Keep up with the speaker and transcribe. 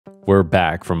We're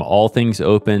back from All Things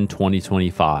Open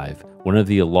 2025, one of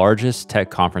the largest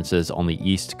tech conferences on the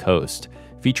East Coast,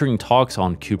 featuring talks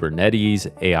on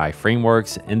Kubernetes, AI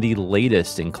frameworks, and the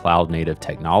latest in cloud-native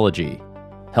technology.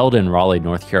 Held in Raleigh,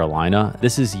 North Carolina,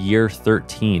 this is year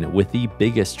 13 with the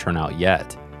biggest turnout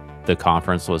yet. The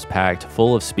conference was packed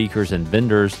full of speakers and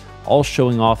vendors, all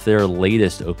showing off their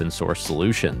latest open source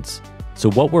solutions.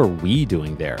 So what were we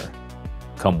doing there?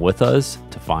 Come with us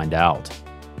to find out.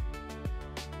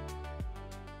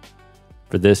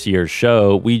 For this year's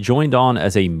show, we joined on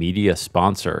as a media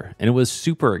sponsor, and it was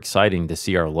super exciting to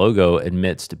see our logo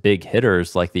amidst big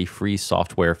hitters like the Free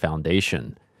Software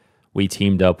Foundation. We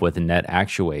teamed up with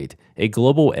NetActuate, a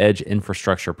global edge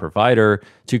infrastructure provider,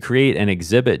 to create an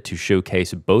exhibit to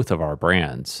showcase both of our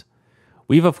brands.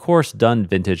 We've of course done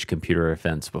vintage computer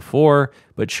events before,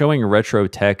 but showing retro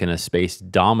tech in a space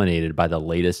dominated by the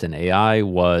latest in AI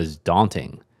was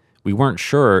daunting. We weren't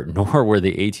sure, nor were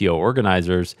the ATO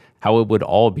organizers, how it would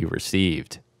all be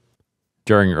received.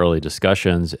 During early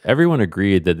discussions, everyone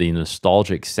agreed that the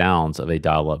nostalgic sounds of a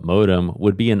dial-up modem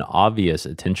would be an obvious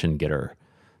attention getter.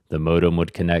 The modem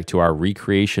would connect to our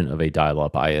recreation of a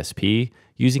dial-up ISP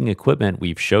using equipment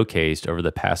we've showcased over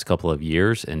the past couple of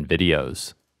years in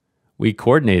videos. We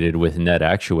coordinated with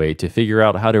NetActuate to figure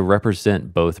out how to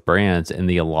represent both brands in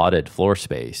the allotted floor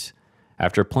space.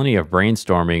 After plenty of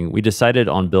brainstorming, we decided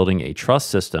on building a truss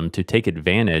system to take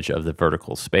advantage of the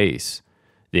vertical space.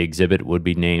 The exhibit would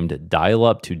be named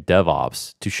Dial-Up to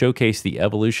DevOps to showcase the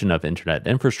evolution of internet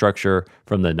infrastructure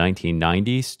from the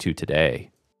 1990s to today.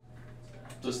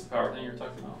 Just the power thing you're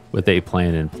talking about? With a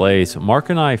plan in place, Mark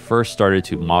and I first started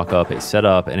to mock up a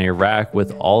setup and a rack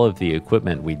with all of the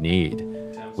equipment we'd need.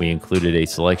 We included a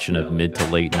selection of mid to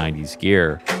late 90s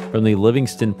gear, from the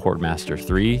Livingston Portmaster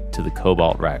 3 to the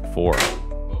Cobalt Rack 4.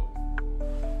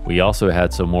 We also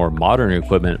had some more modern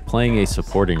equipment playing a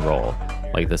supporting role,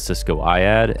 like the Cisco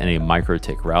IAD and a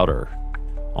MikroTik router.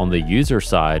 On the user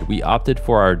side, we opted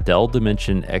for our Dell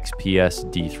Dimension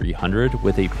XPS D300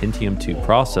 with a Pentium 2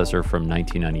 processor from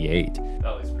 1998.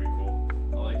 That looks pretty cool.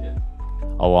 I like it.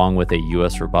 Along with a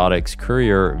US Robotics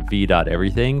Courier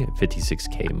V.Everything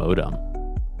 56K modem.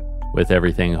 With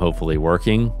everything hopefully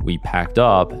working, we packed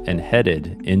up and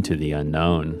headed into the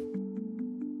unknown.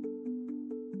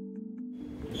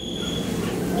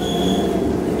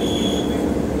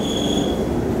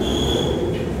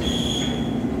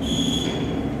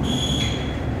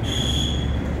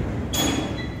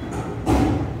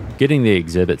 Getting the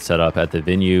exhibit set up at the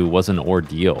venue was an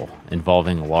ordeal,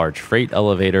 involving large freight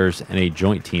elevators and a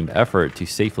joint team effort to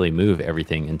safely move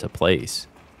everything into place.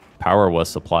 Power was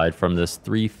supplied from this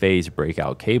 3-phase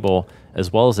breakout cable,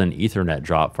 as well as an Ethernet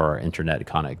drop for our internet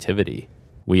connectivity.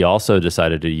 We also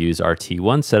decided to use our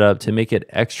T1 setup to make it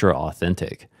extra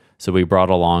authentic, so we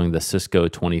brought along the Cisco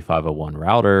 2501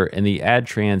 router and the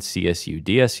Adtran CSU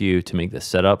DSU to make the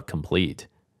setup complete.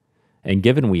 And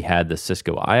given we had the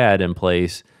Cisco IAD in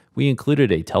place, we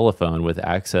included a telephone with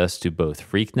access to both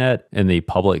FreakNet and the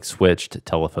public switched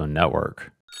telephone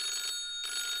network,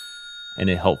 and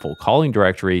a helpful calling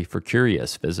directory for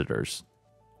curious visitors.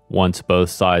 Once both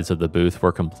sides of the booth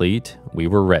were complete, we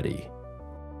were ready.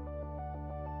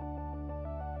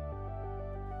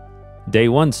 Day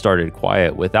one started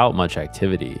quiet without much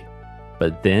activity,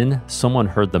 but then someone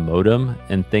heard the modem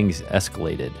and things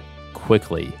escalated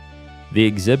quickly. The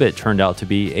exhibit turned out to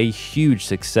be a huge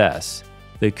success.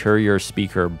 The Courier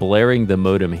speaker blaring the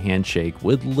modem handshake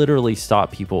would literally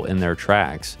stop people in their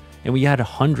tracks, and we had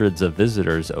hundreds of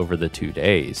visitors over the 2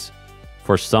 days.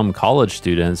 For some college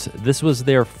students, this was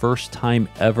their first time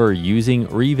ever using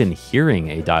or even hearing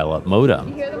a dial-up modem.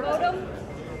 You hear the modem?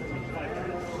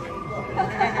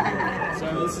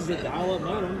 So this is a dial-up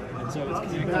modem, and so it's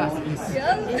connected.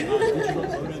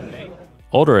 Yep.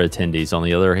 Older attendees, on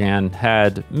the other hand,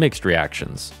 had mixed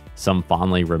reactions. Some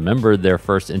fondly remembered their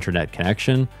first internet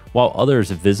connection, while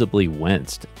others visibly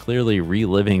winced, clearly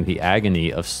reliving the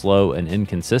agony of slow and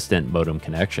inconsistent modem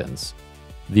connections.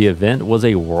 The event was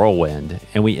a whirlwind,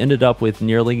 and we ended up with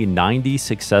nearly 90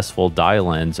 successful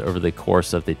dial-ins over the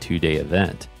course of the 2-day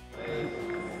event.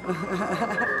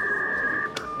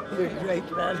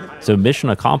 So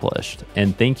mission accomplished,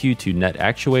 and thank you to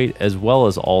NetActuate as well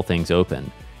as All Things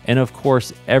Open, and of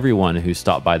course everyone who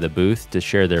stopped by the booth to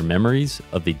share their memories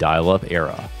of the dial-up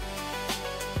era.